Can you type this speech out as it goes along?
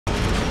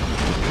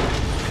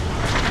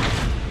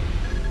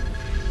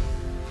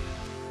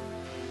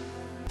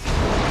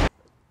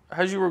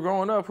as you were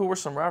growing up, who were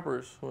some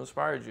rappers who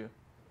inspired you?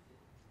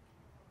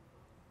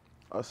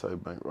 I say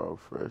Bankroll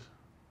Fresh.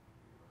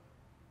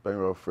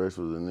 Bankroll Fresh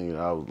was a nigga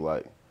that I was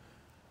like,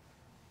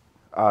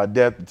 I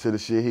adapted to the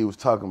shit he was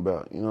talking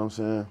about, you know what I'm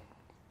saying?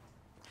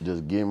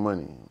 Just getting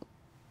money.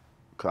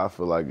 Cause I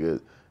feel like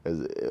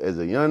as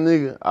a young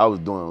nigga, I was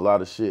doing a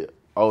lot of shit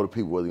older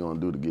people wasn't gonna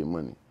do to get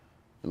money.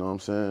 You know what I'm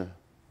saying?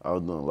 I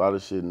was doing a lot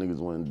of shit niggas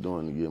wasn't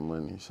doing to get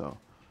money, so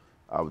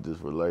I was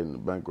just relating to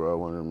Bankroll,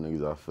 one of them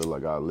niggas I feel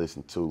like I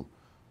listened to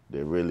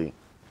that really,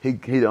 he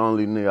the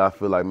only nigga I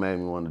feel like made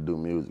me want to do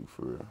music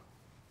for real.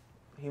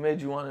 He made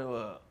you want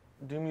to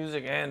do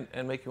music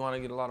and make you want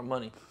to get a lot of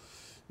money.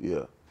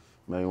 Yeah,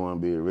 made me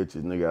want to be the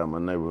richest nigga out of my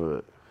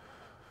neighborhood.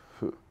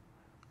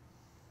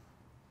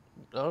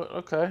 Oh,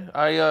 okay.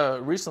 I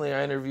recently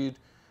I interviewed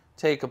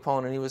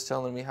Capone, and he was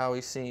telling me how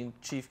he's seen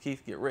Chief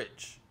Keef get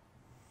rich.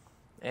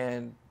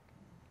 And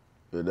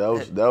yeah,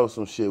 that was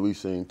some shit we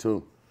seen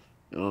too.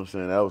 You know what I'm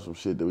saying? That was some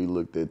shit that we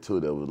looked at too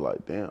that was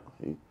like, damn,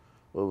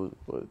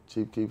 what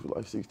Chief Keef was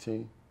like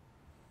 16?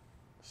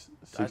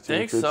 16, I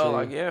think 15? so,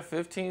 like, yeah,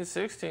 15,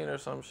 16 or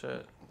some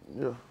shit.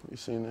 Yeah, we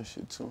seen that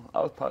shit too. I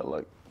was probably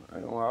like, I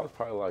ain't gonna lie, I was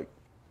probably like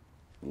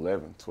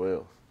 11,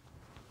 12.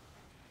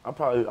 I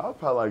was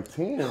probably like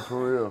 10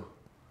 for real.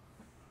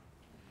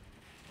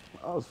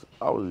 I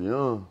was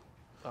young.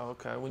 Oh,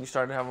 okay. When you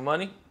started having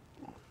money?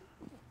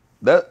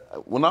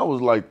 When I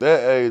was like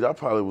that age, I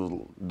probably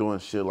was doing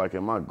shit like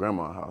at my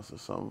grandma's house or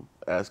something,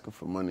 asking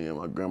for money at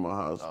my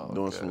grandma's house,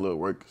 doing some little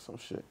work or some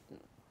shit.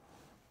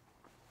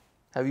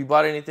 Have you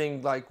bought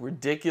anything like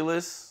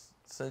ridiculous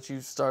since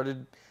you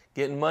started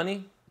getting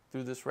money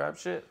through this rap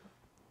shit?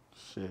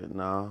 Shit,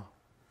 nah,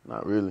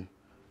 not really.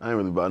 I ain't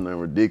really bought nothing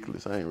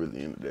ridiculous. I ain't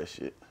really into that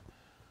shit.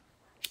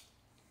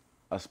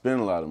 I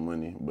spend a lot of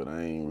money, but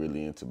I ain't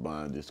really into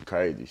buying just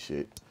crazy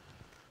shit,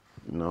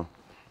 you know?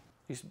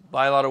 You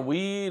buy a lot of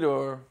weed,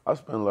 or? I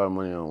spend a lot of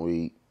money on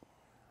weed.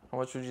 How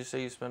much would you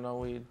say you spend on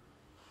weed?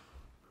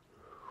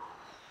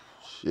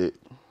 Shit,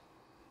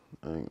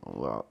 I ain't gonna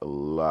lie, a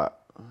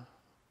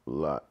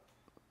lot.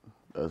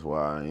 That's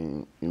why I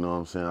ain't, you know what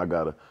I'm saying?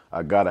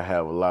 I gotta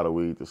have a lot of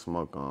weed to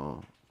smoke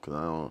on, cause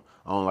I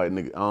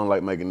don't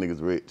like making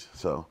niggas rich,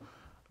 so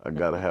I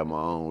gotta have my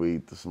own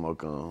weed to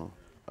smoke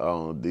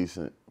on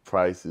decent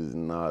prices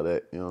and all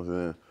that, you know what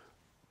I'm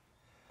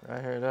saying?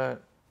 I hear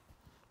that.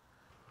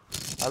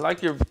 I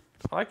like your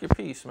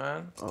piece,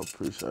 man. I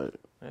appreciate it.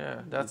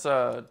 Yeah, that's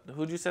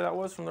who'd you say that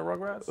was from the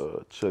Rugrats?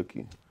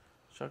 Chucky.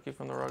 Chucky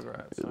from the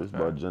Rugrats. Yeah, it's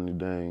by Johnny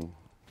Dane.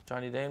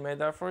 Johnny Dane made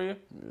that for you?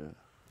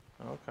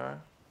 Yeah. Okay.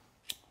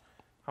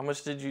 How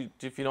much did you,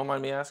 if you don't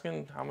mind me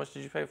asking, how much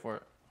did you pay for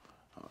it?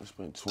 I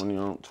spent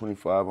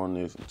 25 on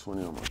this and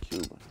 20 on my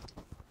Cuban.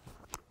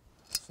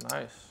 That's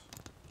nice.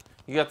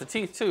 You got the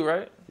teeth too,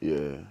 right?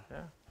 Yeah.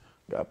 Yeah.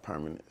 Got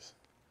permanents.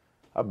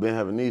 I've been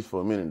having these for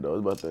a minute though.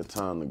 It's about that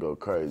time to go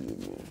crazy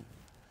again.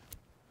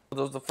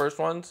 Those the first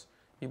ones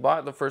you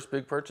bought? The first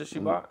big purchase you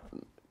bought?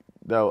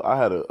 I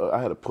had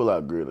a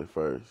pull-out grill at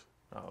first.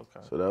 Oh, okay.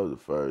 So that was the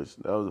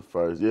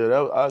first.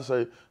 Yeah, I'd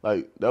say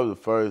like that was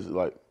the first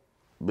like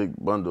big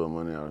bundle of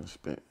money I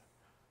spent.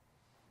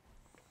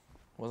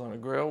 Was on a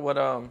grill. What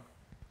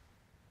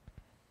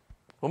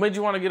made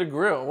you want to get a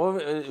grill?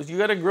 You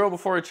got a grill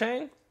before a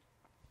chain?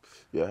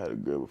 Yeah, I had a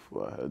grill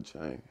before I had a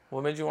chain.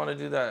 What made you want to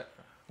do that?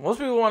 Most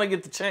people want to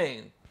get the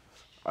chain.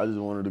 I just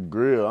wanted to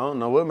grill. I don't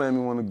know what made me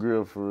want to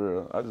grill for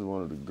real. I just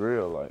wanted to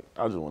grill. Like,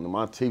 I just wanted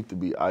my teeth to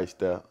be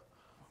iced out.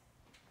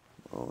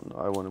 I don't know.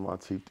 I wanted my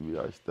teeth to be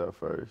iced out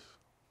first.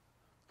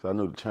 Cause I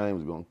knew the chain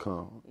was gonna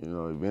come. You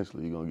know,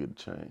 eventually you're gonna get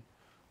the chain.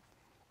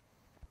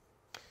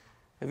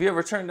 Have you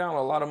ever turned down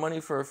a lot of money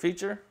for a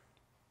feature?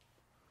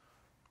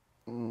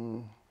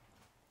 Not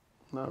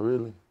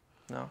really.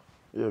 No.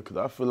 Yeah, cause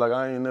I feel like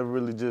I never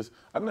really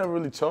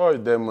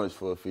charged that much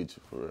for a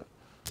feature for real.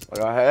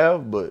 Like I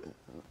have, but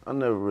I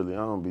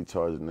don't be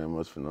charging that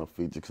much for no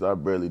feature cause I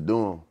barely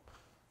do them.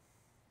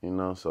 You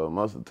know, so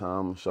most of the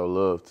time I show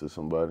love to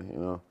somebody, you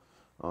know.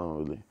 I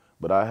don't really.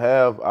 But I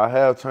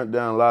have turned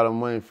down a lot of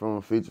money from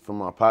a feature from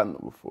my partner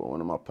before.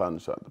 One of my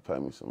partners tried to pay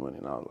me some money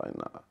and I was like,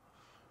 nah,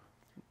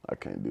 I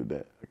can't do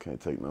that. I can't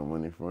take no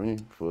money from you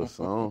for a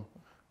song.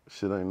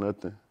 Shit ain't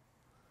nothing.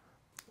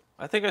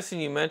 I think I seen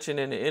you mention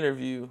in the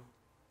interview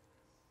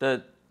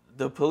that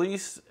the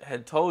police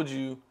had told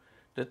you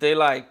that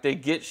they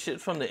get shit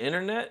from the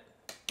internet.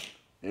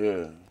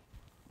 Yeah.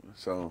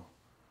 So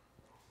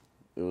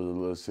it was a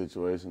little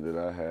situation that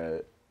I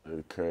had that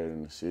occurred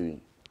in the city,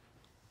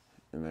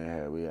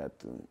 and we had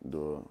to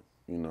do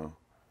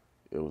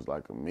it was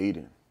like a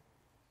meeting,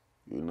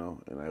 and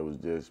it was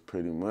just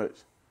pretty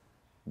much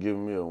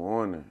giving me a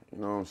warning. You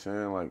know what I'm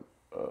saying? Like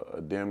a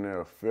damn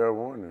near a fair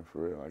warning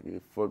for real. Like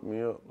it fucked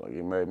me up. Like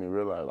it made me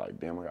realize like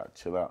damn I gotta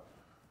chill out.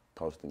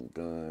 Posting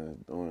guns,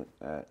 doing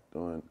that.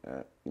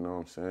 You know what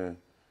I'm saying?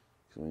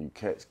 So when you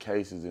catch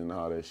cases and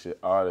all that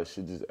shit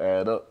just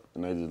add up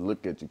and they just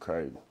look at you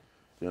crazy.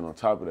 Then on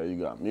top of that, you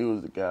got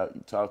music out,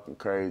 you talking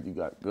crazy, you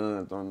got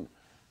guns on,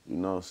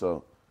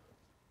 so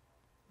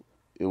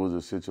it was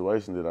a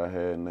situation that I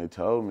had and they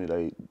told me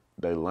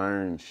they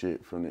learn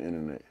shit from the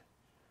internet.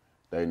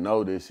 They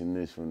know this and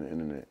this from the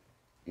internet.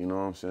 You know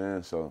what I'm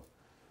saying? So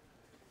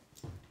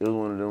it was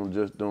one of them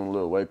just doing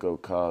little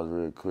wake-up calls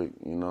real quick,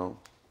 you know?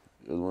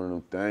 It was one of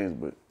them things,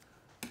 but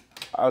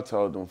I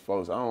told them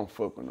folks, I don't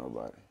fuck with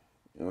nobody.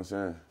 You know what I'm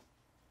saying?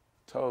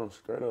 Told them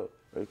straight up.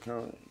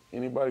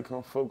 Anybody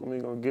come fuck with me,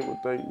 gonna get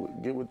what they, you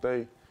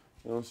know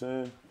what I'm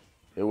saying?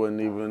 It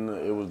wasn't even,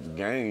 it was the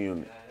gang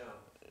unit.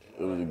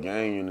 It was a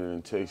gang unit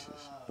in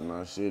Texas, in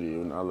our city,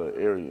 in our little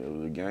area. It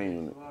was a gang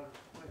unit,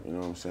 you know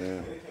what I'm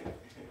saying?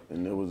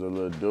 And there was a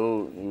little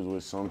dude, he was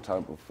with some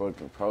type of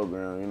fucking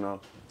program, you know?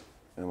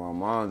 And my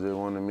mom just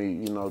wanted me,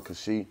 you know,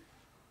 cause she,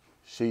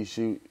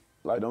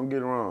 like, don't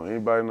get it wrong.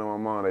 Anybody know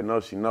my mom, they know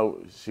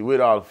she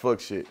with all the fuck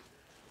shit.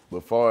 But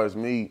as far as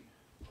me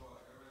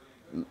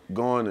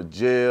going to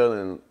jail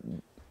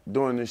and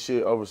doing this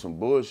shit over some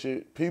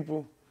bullshit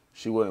people,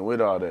 she wasn't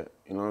with all that,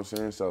 you know what I'm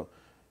saying? So,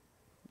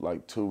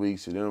 like 2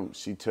 weeks of them,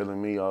 she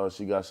telling me, oh,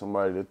 she got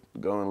somebody to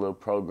go in a little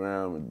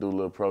program and do a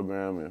little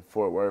program in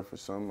Fort Worth or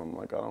something. I'm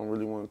like, I don't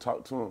really want to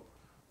talk to them.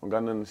 I don't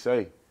got nothing to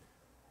say.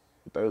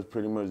 But they was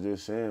pretty much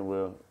just saying,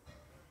 well,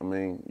 I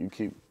mean, you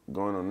keep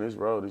going on this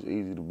road, it's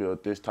easy to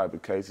build this type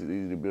of case, it's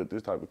easy to build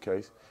this type of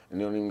case, and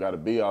they don't even got to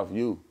be off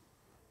you.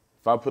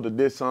 If I put a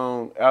diss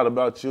song out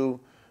about you,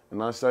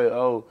 and I say,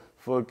 oh,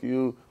 fuck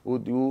you,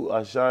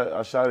 I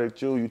shot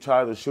at you, you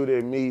tried to shoot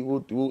at me,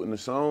 in the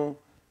song,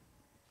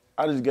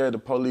 I just gave the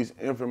police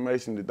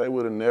information that they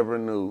would have never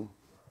knew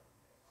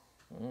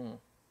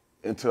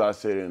until I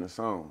said it in the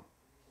song.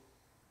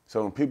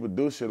 So when people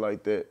do shit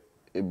like that,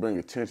 it bring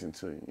attention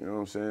to you, you know what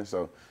I'm saying?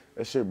 So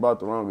that shit brought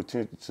the wrong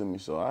attention to me,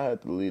 so I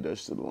had to leave that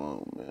shit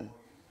alone, man.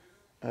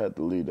 I had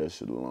to leave that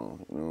shit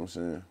alone, you know what I'm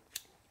saying?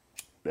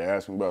 They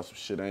asked me about some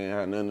shit I ain't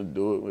had nothing to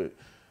do with.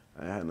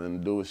 I ain't had nothing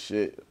to do with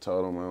shit. I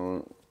told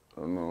them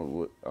I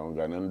don't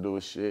got nothing to do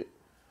with shit.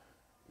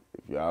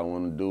 If y'all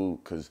want to do,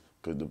 cause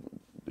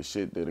the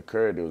shit that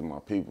occurred, it was my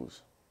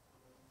people's.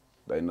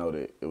 They know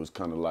that it was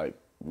kind of like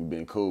we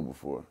been cool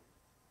before.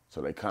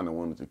 So they kind of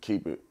wanted to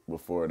keep it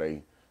before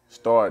they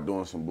start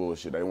doing some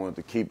bullshit. They wanted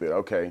to keep it,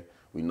 okay,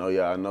 we know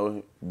y'all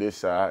know this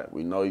side.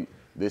 We know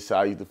this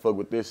side used to fuck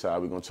with this side.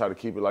 We're going to try to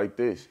keep it like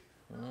this.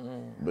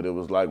 But it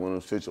was like one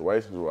of those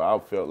situations where I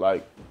felt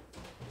like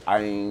I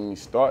ain't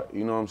start,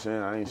 you know what I'm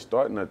saying? I ain't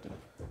start nothing.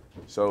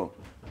 So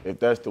if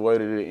that's the way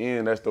that it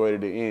end, that's the way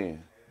that it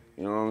end.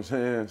 You know what I'm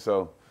saying?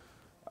 So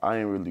I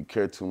ain't really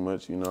care too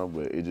much, you know,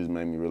 but it just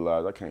made me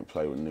realize I can't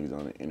play with niggas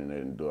on the internet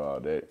and do all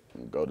that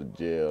and go to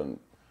jail and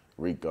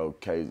RICO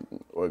case,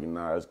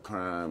 organized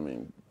crime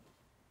and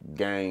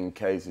gang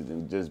cases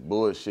and just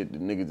bullshit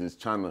that niggas is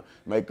trying to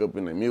make up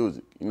in their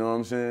music. You know what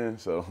I'm saying?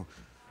 So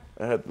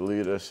I had to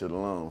leave that shit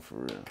alone for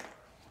real.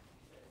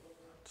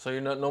 So you're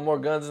no more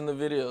guns in the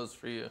videos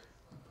for you?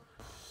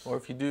 Or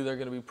if you do, they're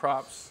gonna be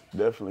props?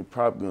 Definitely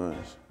prop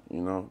guns,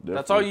 you know? Definitely,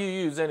 that's all you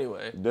use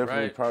anyway, definitely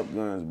right? Prop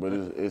guns, but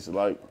it's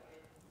like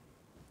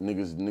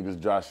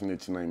niggas dry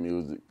snitch in their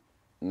music.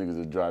 Niggas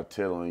will dry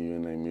tell on you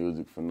in their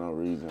music for no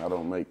reason. I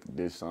don't make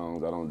diss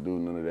songs. I don't do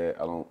none of that.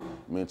 I don't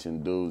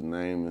mention dudes'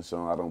 name and so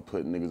on. I don't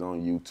put niggas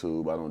on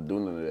YouTube. I don't do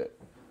none of that.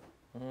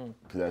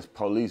 Cause that's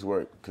police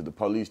work. Cause the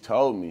police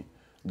told me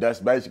that's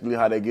basically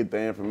how they get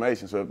their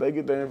information. So if they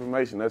get their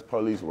information, that's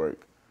police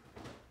work.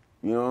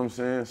 You know what I'm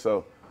saying?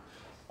 So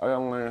you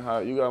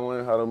gotta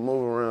learn how to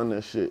move around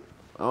that shit.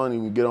 I don't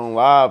even get on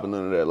live and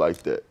none of that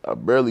like that. I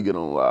barely get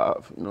on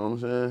live. You know what I'm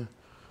saying?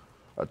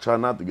 I try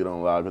not to get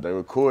on live because they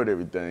record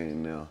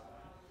everything now.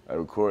 I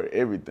record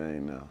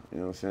everything now. You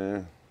know what I'm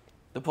saying?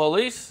 The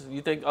police?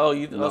 You think? Oh,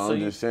 you? No, also I'm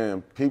just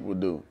saying people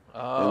do,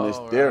 oh, and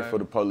it's there right. for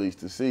the police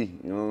to see.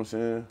 You know what I'm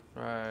saying?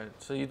 Right.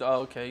 So you?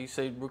 Oh, okay. You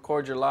say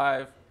record your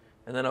live,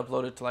 and then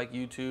upload it to like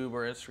YouTube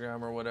or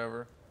Instagram or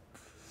whatever.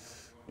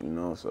 You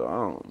know, so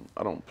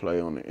I don't play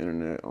on the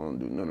internet. I don't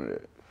do none of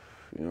that.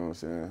 You know what I'm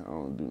saying? I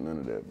don't do none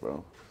of that,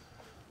 bro.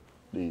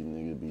 These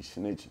niggas be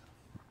snitching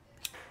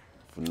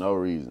for no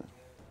reason.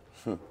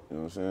 You know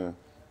what I'm saying?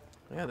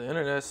 Yeah, the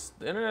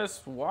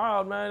internet's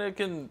wild, man.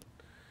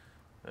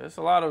 It's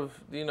a lot of,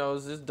 you know,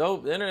 it's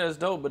dope. The internet's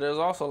dope, but there's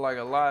also like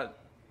a lot,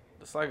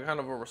 it's like kind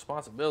of a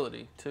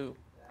responsibility too.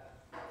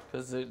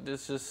 Because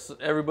it's just,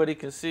 everybody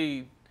can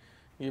see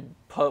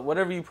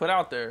whatever you put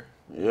out there.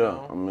 Yeah, you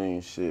know? I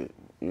mean, shit.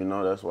 You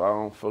know, that's why I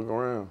don't fuck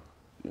around.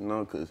 You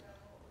know, because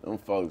them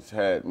folks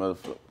had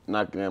motherfuckers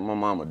knocking at my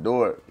mama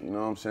door. You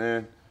know what I'm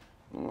saying?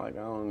 I'm like,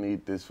 I don't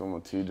need this from a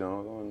T.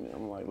 Jones.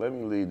 I'm like, let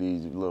me leave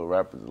these little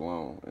rappers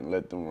alone and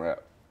let them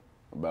rap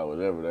about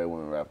whatever they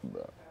want to rap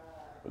about.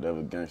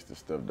 Whatever gangster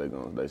stuff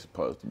they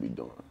supposed to be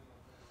doing.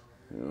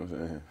 You know what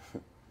I'm saying?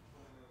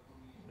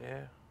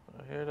 Yeah,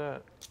 I hear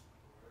that.